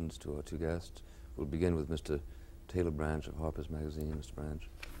questions to our two guests? We'll begin with Mr. Taylor Branch of Harper's Magazine. Mr. Branch.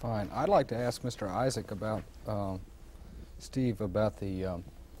 Fine. I'd like to ask Mr. Isaac about, Steve, about the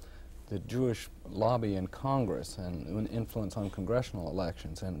Jewish lobby in Congress and an influence on congressional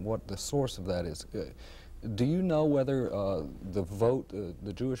elections and what the source of that is. Do you know whether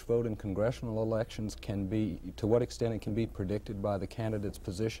the Jewish vote in congressional elections can be, to what extent it can be predicted by the candidates'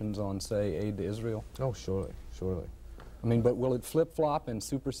 positions on, say, aid to Israel? Oh, surely, surely. I mean, but will it flip-flop and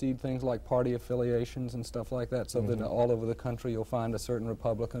supersede things like party affiliations and stuff like that, so that all over the country you'll find a certain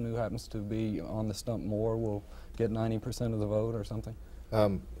Republican who happens to be on the stump more will get 90% of the vote or something?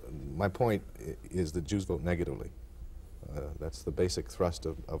 My point is that Jews vote negatively. That's the basic thrust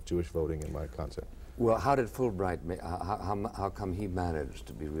of Jewish voting in my concept. Well, how did Fulbright, how come he managed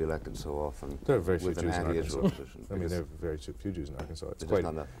to be reelected so often There are very few with an Jews in anti-Israel Arkansas. position? I mean, there are very few Jews in Arkansas. It's There's quite,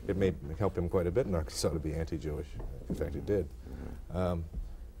 not enough. it may help him quite a bit in Arkansas to be anti-Jewish. In fact, it did.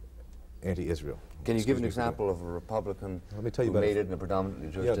 Anti-Israel. Can you give an Excuse me for example of a Republican Let me tell you who about made it in a predominantly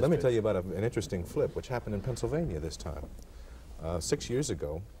Jewish Yeah, district? let me tell you about an interesting flip which happened in Pennsylvania this time. 6 years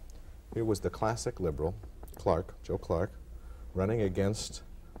ago, here was the classic liberal, Joe Clark, running against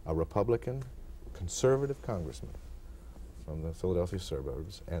a Republican conservative congressman from the Philadelphia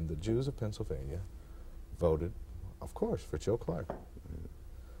suburbs, and the Jews of Pennsylvania voted, of course, for Joe Clark.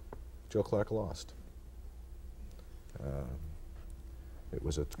 Joe Clark lost. It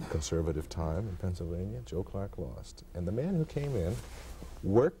was a conservative time in Pennsylvania. Joe Clark lost. And the man who came in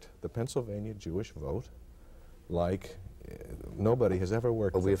worked the Pennsylvania Jewish vote like nobody has ever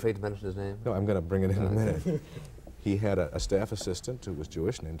worked. Are we afraid to mention his name? No, I'm going to bring it in a minute. He had a staff assistant who was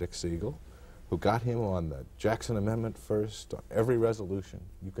Jewish named Dick Siegel, who got him on the Jackson Amendment first, on every resolution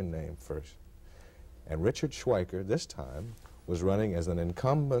you can name first. And Richard Schweiker, this time, was running as an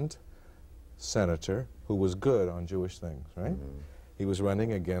incumbent senator who was good on Jewish things, right? He was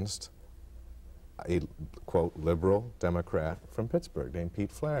running against a, quote, liberal Democrat from Pittsburgh named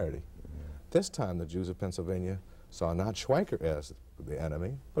Pete Flaherty. This time, the Jews of Pennsylvania saw not Schweiker as the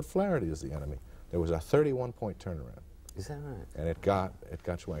enemy, but Flaherty as the enemy. There was a 31-point turnaround. Is that right? And it got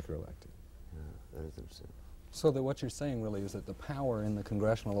Schweiker elected. Yeah, that is interesting. So that what you're saying really is that the power in the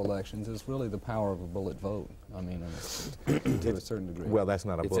congressional elections is really the power of a bullet vote. I mean, to a certain degree. Well, that's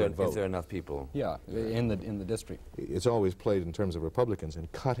not a bullet vote. If there are enough people. Yeah, in the district. It's always played in terms of Republicans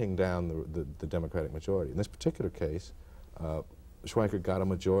and cutting down the Democratic majority. In this particular case, Schweiker got a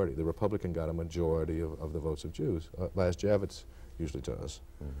majority. The Republican got a majority of the votes of Jews. Blazjevitz usually does.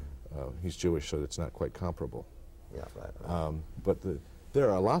 He's Jewish, so it's not quite comparable. Yeah, right. But there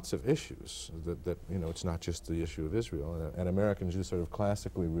are lots of issues that, you know, it's not just the issue of Israel. And American Jews sort of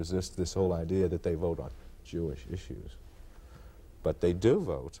classically resist this whole idea that they vote on Jewish issues. But they do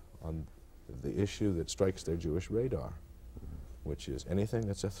vote on the issue that strikes their Jewish radar, which is anything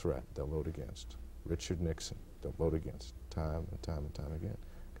that's a threat, they'll vote against. Richard Nixon, they'll vote against time and time and time again,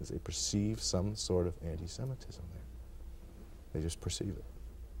 because they perceive some sort of anti-Semitism there. They just perceive it.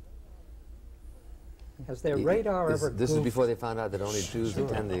 Has their radar ever This is goofed? before they found out that only Jews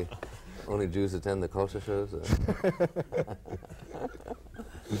attend the Only Jews attend the culture shows?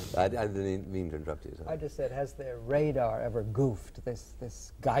 I didn't mean to interrupt you. Sorry. I just said, has their radar ever goofed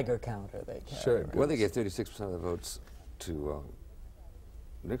this Geiger counter they carry? Sure. Well, they gave 36% of the votes to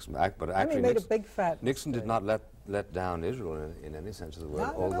Nixon, but actually he made a big fat Nixon did mistake. not let down Israel in any sense of the word,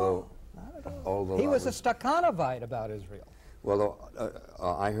 Not although at all. although He I was a Stakhanovite about Israel. Well,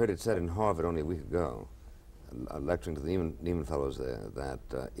 I heard it said in Harvard only a week ago, lecturing to the Neiman fellows there,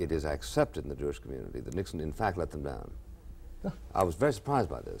 that it is accepted in the Jewish community that Nixon in fact let them down. I was very surprised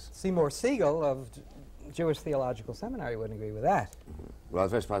by this. Seymour Siegel of Jewish Theological Seminary wouldn't agree with that. Well, I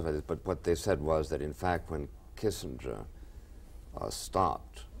was very surprised by this, but what they said was that in fact when Kissinger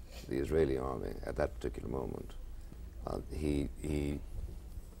stopped the Israeli army at that particular moment, he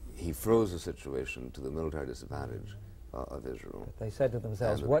froze the situation to the military disadvantage of Israel. But they said to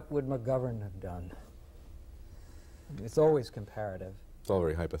themselves, And what would McGovern have done? It's always comparative. It's all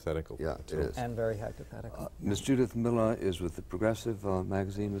very hypothetical. Yeah, it is. And very hypothetical. Ms. Judith Miller is with the Progressive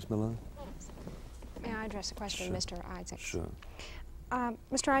magazine. Ms. Miller? May I address a question, Sure. Mr. Isaacs? Sure.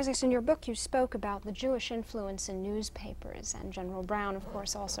 Mr. Isaacs, in your book you spoke about the Jewish influence in newspapers, and General Brown, of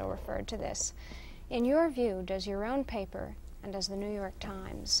course, also referred to this. In your view, does your own paper, and does the New York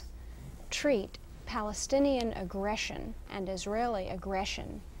Times, treat Palestinian aggression and Israeli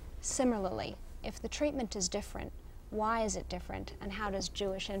aggression similarly? If the treatment is different, why is it different, and how does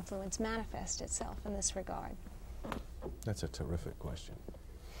Jewish influence manifest itself in this regard? That's a terrific question.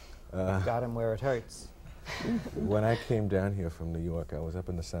 Got him where it hurts. When I came down here from New York, I was up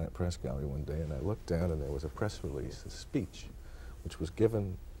in the Senate Press Gallery one day, and I looked down, and there was a press release, a speech, which was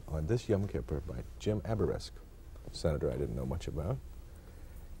given on this Yom Kippur by Jim Aberesk, a senator I didn't know much about.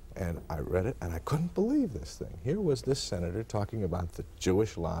 And I read it, and I couldn't believe this thing. Here was this senator talking about the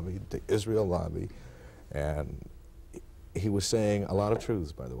Jewish lobby, the Israel lobby, and he was saying a lot of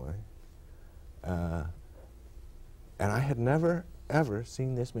truths, by the way. And I had never, ever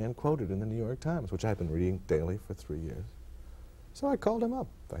seen this man quoted in the New York Times, which I've been reading daily for 3 years. So I called him up.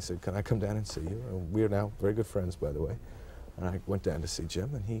 I said, can I come down and see you? We are now very good friends, by the way. And I went down to see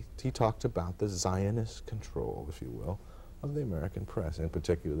Jim, and he talked about the Zionist control, if you will, of the American press, in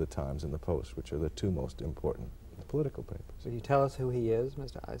particular the Times and the Post, which are the two most important political papers. Will you tell us who he is,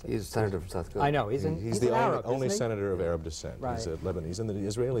 Mr. Isaacs? He's a senator from South Dakota. I know, he's the an Arab, only isn't he? senator of Arab descent. Right. He's Lebanese, and the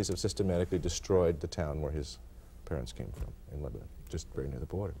Israelis have systematically destroyed the town where his parents came from, in Lebanon, just very near the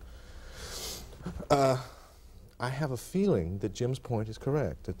border. I have a feeling that Jim's point is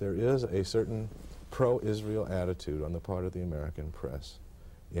correct, that there is a certain pro-Israel attitude on the part of the American press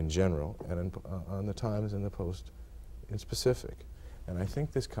in general, and on the Times and the Post in specific. And I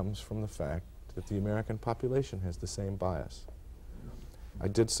think this comes from the fact that the American population has the same bias. I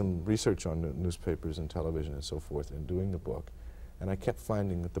did some research on newspapers and television and so forth in doing the book, and I kept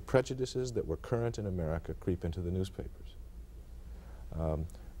finding that the prejudices that were current in America creep into the newspapers.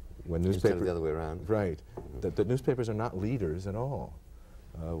 When Instead of the other way around. Right. The newspapers are not leaders at all.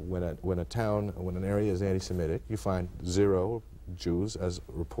 When an area is anti-Semitic, you find 0 Jews as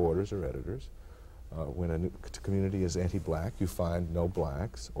reporters or editors. When a community is anti-black, you find no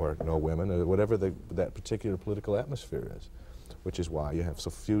blacks or no women, or whatever that particular political atmosphere is, which is why you have so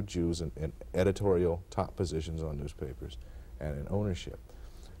few Jews in editorial top positions on newspapers and in ownership.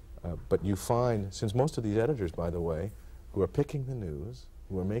 But you find, since most of these editors, by the way, who are picking the news,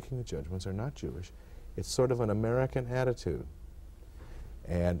 who are making the judgments, are not Jewish, it's sort of an American attitude.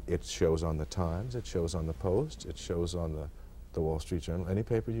 And it shows on the Times, it shows on the Post, it shows on the Wall Street Journal, any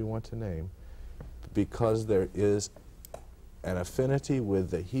paper you want to name, because there is an affinity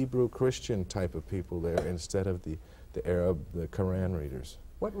with the Hebrew Christian type of people there instead of the Arab, the Quran readers.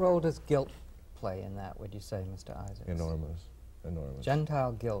 What role does guilt play in that, would you say, Mr. Isaacs? Enormous, enormous.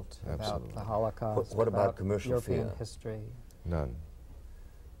 Gentile guilt about Absolutely. the Holocaust, What about commercial European fear? history? None.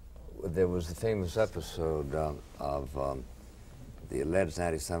 There was the famous episode of the alleged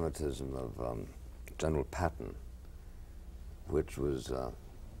anti-Semitism of General Patton, which was,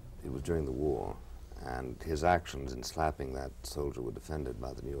 it was during the war, and his actions in slapping that soldier were defended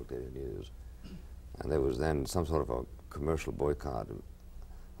by the New York Daily News. And there was then some sort of a commercial boycott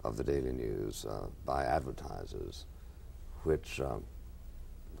of the Daily News by advertisers, which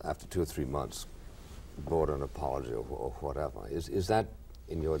after 2 or 3 months brought an apology or whatever. Is that,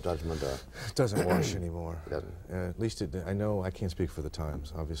 in your judgment, It doesn't wash anymore. It doesn't? At least I know I can't speak for the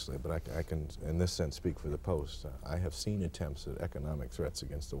Times, obviously, but I can, in this sense, speak for the Post. I have seen attempts at economic threats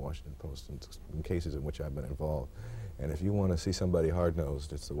against the Washington Post in cases in which I've been involved. And if you want to see somebody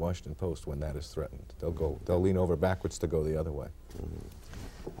hard-nosed, it's the Washington Post when that is threatened. They'll lean over backwards to go the other way.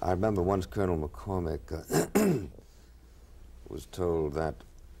 I remember once Colonel McCormick was told that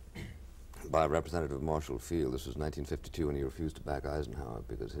by Representative Marshall Field. This was 1952 when he refused to back Eisenhower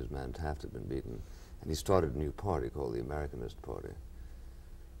because his man Taft had been beaten. And he started a new party called the Americanist Party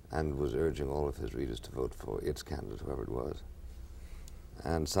and was urging all of his readers to vote for its candidate, whoever it was.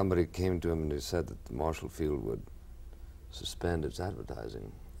 And somebody came to him and he said that Marshall Field would suspend its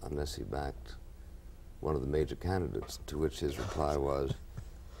advertising unless he backed one of the major candidates, to which his reply was,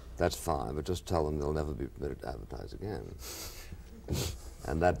 "That's fine, but just tell them they'll never be permitted to advertise again."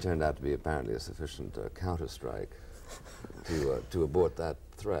 And that turned out to be apparently a sufficient counter-strike to abort that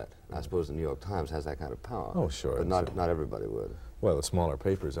threat. I suppose the New York Times has that kind of power. Oh, sure. But not everybody would. Well, the smaller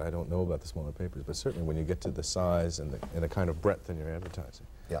papers, I don't know about the smaller papers, but certainly when you get to the size and the kind of breadth in your advertising.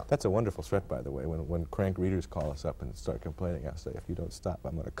 Yeah. That's a wonderful threat, by the way. When crank readers call us up and start complaining, I'll say, if you don't stop,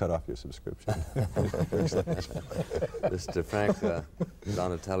 I'm going to cut off your subscription. Mr. Frank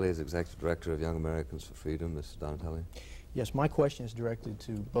Donatelli is Executive Director of Young Americans for Freedom. Mr. Donatelli? Yes, my question is directed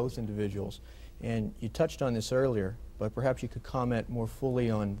to both individuals. And you touched on this earlier, but perhaps you could comment more fully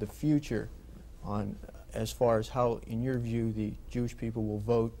on the future, on as far as how, in your view, the Jewish people will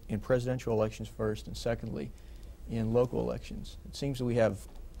vote in presidential elections first, and secondly, in local elections. It seems that we have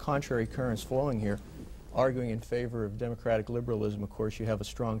contrary currents flowing here, arguing in favor of democratic liberalism. Of course, you have a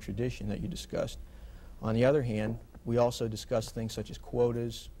strong tradition that you discussed. On the other hand, we also discussed things such as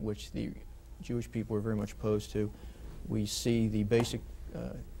quotas, which the Jewish people are very much opposed to. We see the basic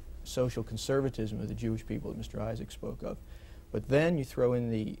social conservatism of the Jewish people that Mr. Isaac spoke of. But then you throw in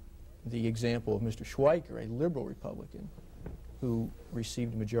the example of Mr. Schweiker, a liberal Republican, who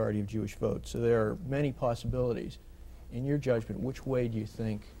received a majority of Jewish votes. So there are many possibilities. In your judgment, which way do you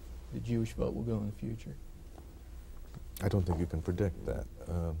think the Jewish vote will go in the future? I don't think you can predict that.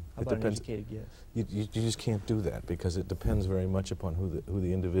 How about an educated guess? You just can't do that because it depends very much upon who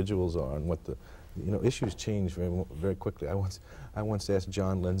the individuals are and what the issues change very quickly. I once asked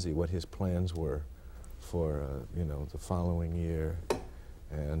John Lindsay what his plans were for the following year,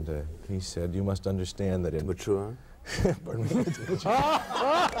 and he said, "You must understand that in Mature? Pardon me.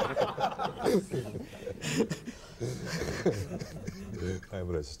 I'm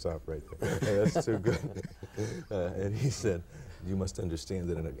going to stop right there. That's too good. And he said, "You must understand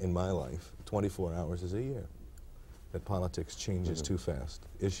that in my life, 24 hours is a year. That politics changes too fast.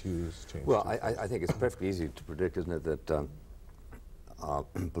 Issues change Well, too fast." I think it's perfectly easy to predict, isn't it, that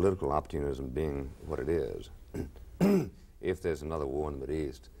political opportunism being what it is, if there's another war in the Middle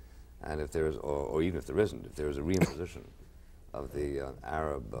East, and if there is, or even if there isn't, if there is a reimposition of the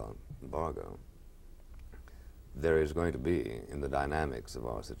Arab embargo, there is going to be, in the dynamics of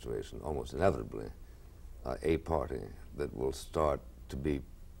our situation, almost inevitably, a party that will start to be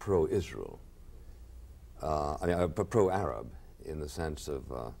pro-Israel. Pro-Arab, in the sense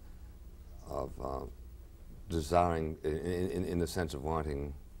of desiring, in the sense of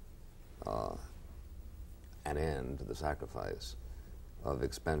wanting an end to the sacrifice of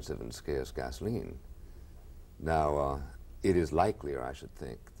expensive and scarce gasoline. Now, it is likelier, I should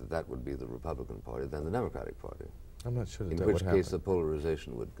think, that would be the Republican Party than the Democratic Party. I'm not sure that in that which would happen. case the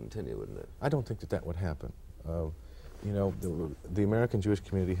polarization would continue, wouldn't it? I don't think that would happen. The American Jewish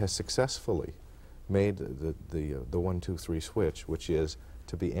community has successfully made the 1-2-3 switch, which is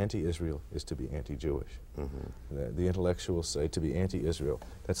to be anti-Israel is to be anti-Jewish. The intellectuals say to be anti-Israel.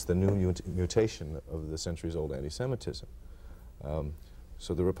 That's the new mutation of the centuries-old anti-Semitism.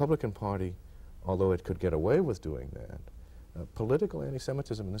 So the Republican Party, although it could get away with doing that, political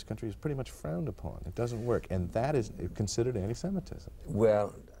anti-Semitism in this country is pretty much frowned upon. It doesn't work, and that is considered anti-Semitism.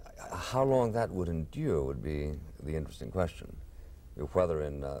 Well, how long that would endure would be the interesting question.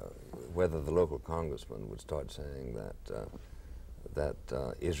 Whether the local congressman would start saying that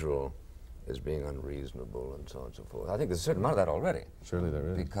Israel is being unreasonable and so on and so forth. I think there's a certain amount of that already. Surely there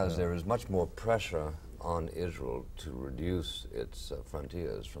is. Because there is much more pressure on Israel to reduce its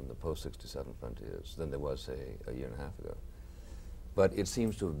frontiers from the post-67 frontiers than there was, say, a year and a half ago. But it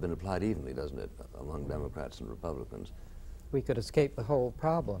seems to have been applied evenly, doesn't it, among Democrats and Republicans. We could escape the whole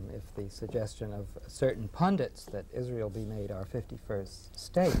problem if the suggestion of certain pundits that Israel be made our 51st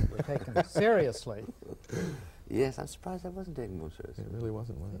state were taken seriously. Yes, I'm surprised that wasn't taken more seriously. It really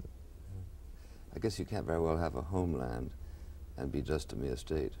wasn't, was it? I guess you can't very well have a homeland and be just a mere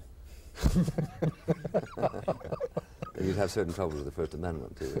state. And you'd have certain troubles with the First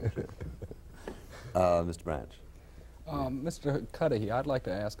Amendment, too. Mr. Branch. Mr. Cuddihy, I'd like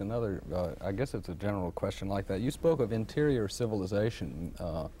to ask another, I guess it's a general question like that. You spoke of interior civilization,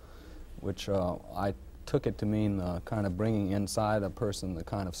 which I took it to mean kind of bringing inside a person the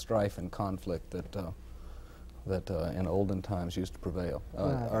kind of strife and conflict that in olden times used to prevail.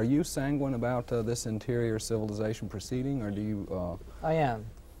 Are you sanguine about this interior civilization proceeding, or do you... I am.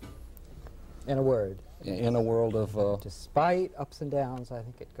 In a word. In a world of... Despite ups and downs, I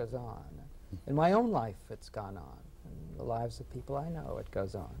think it goes on. In my own life, it's gone on. In the lives of people I know, it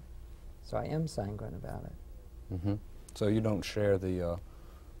goes on. So I am sanguine about it. Mm-hmm. So you don't share the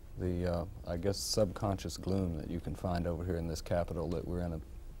I guess, subconscious gloom that you can find over here in this capital, that we're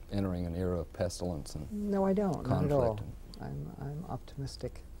entering an era of pestilence and No, I don't. conflict. Not at all. I'm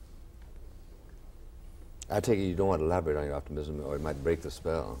optimistic. I take it you don't want to elaborate on your optimism, or it might break the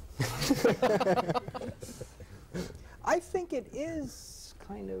spell. I think it is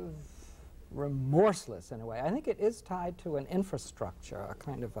kind of remorseless in a way. I think it is tied to an infrastructure, a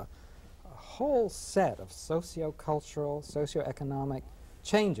kind of a whole set of socio-cultural, socio-economic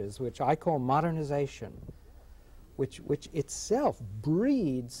changes, which I call modernization, which itself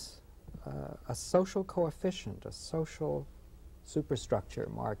breeds a social coefficient, a social superstructure,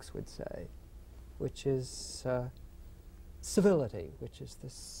 Marx would say, which is civility, which is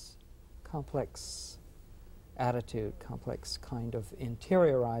this complex attitude, complex kind of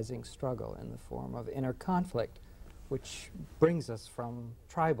interiorizing struggle in the form of inner conflict, which brings us from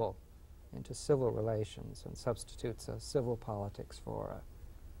tribal into civil relations and substitutes a civil politics for a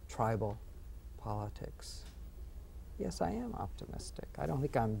tribal politics. Yes, I am optimistic. I don't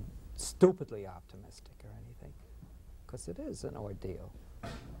think I'm stupidly optimistic or anything, because it is an ordeal.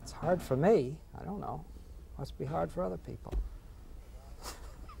 It's hard for me. I don't know. Must be hard for other people.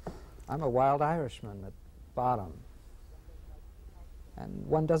 I'm a wild Irishman at bottom, and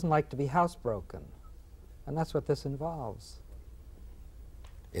one doesn't like to be housebroken, and that's what this involves.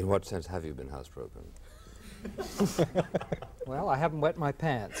 In what sense have you been housebroken? Well, I haven't wet my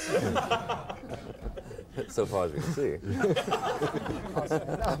pants. So far as we can see.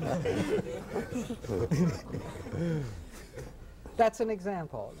 That's an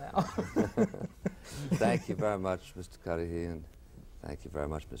example now. Thank you very much, Mr. Cuddihy, and thank you very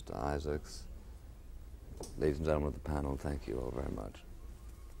much, Mr. Isaacs. Ladies and gentlemen of the panel, thank you all very much.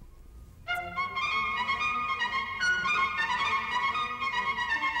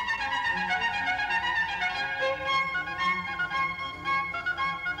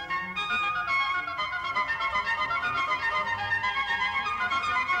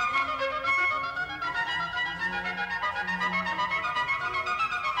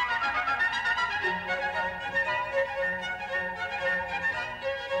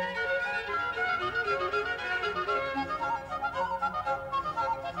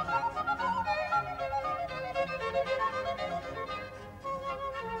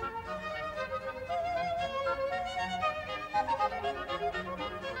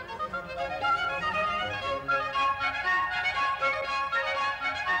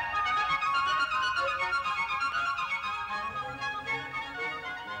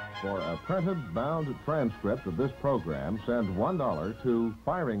 For a printed, bound transcript of this program, send $1 to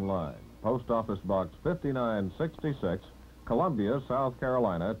Firing Line, Post Office Box 5966, Columbia, South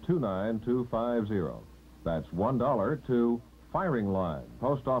Carolina 29250. That's $1 to Firing Line,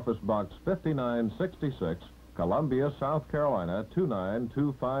 Post Office Box 5966, Columbia, South Carolina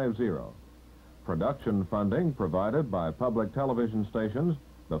 29250. Production funding provided by public television stations,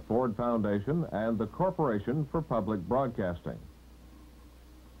 the Ford Foundation, and the Corporation for Public Broadcasting.